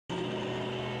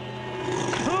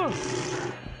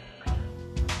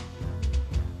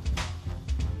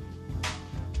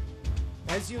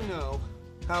As you know,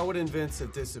 Howard and Vince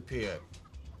have disappeared.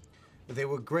 They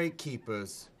were great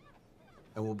keepers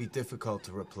and will be difficult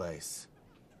to replace.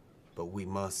 But we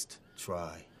must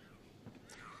try.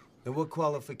 And what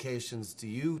qualifications do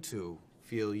you two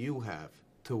feel you have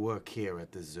to work here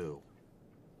at the zoo?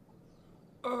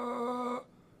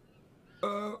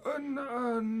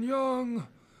 An young,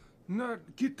 not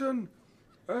kitten,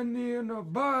 and he in a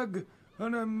bag,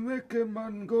 and I make him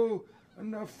and go,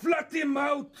 and I flat him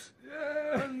out,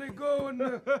 and they go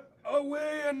and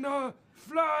away and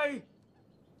fly.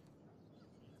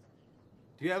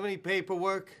 Do you have any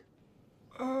paperwork?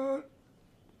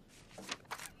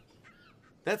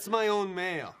 That's my own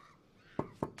mail.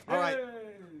 All right.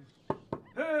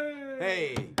 Hey!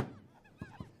 Hey.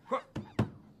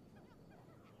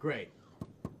 Great.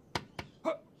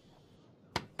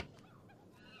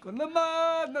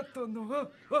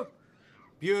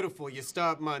 Beautiful. You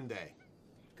start Monday.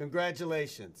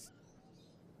 Congratulations.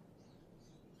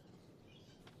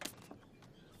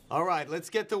 All right,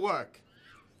 let's get to work.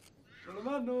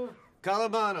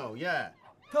 Calamano, yeah.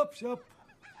 Top shop.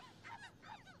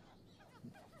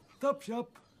 Top shop.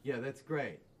 Yeah, that's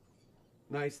great.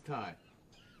 Nice tie.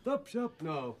 Top shop.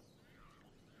 No,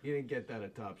 you didn't get that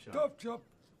at Top Shop. Top shop.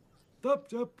 Top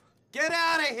shop. Get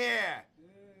out of here!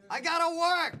 I gotta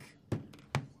work!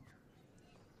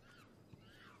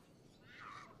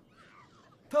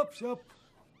 Top shop.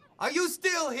 Are you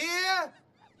still here?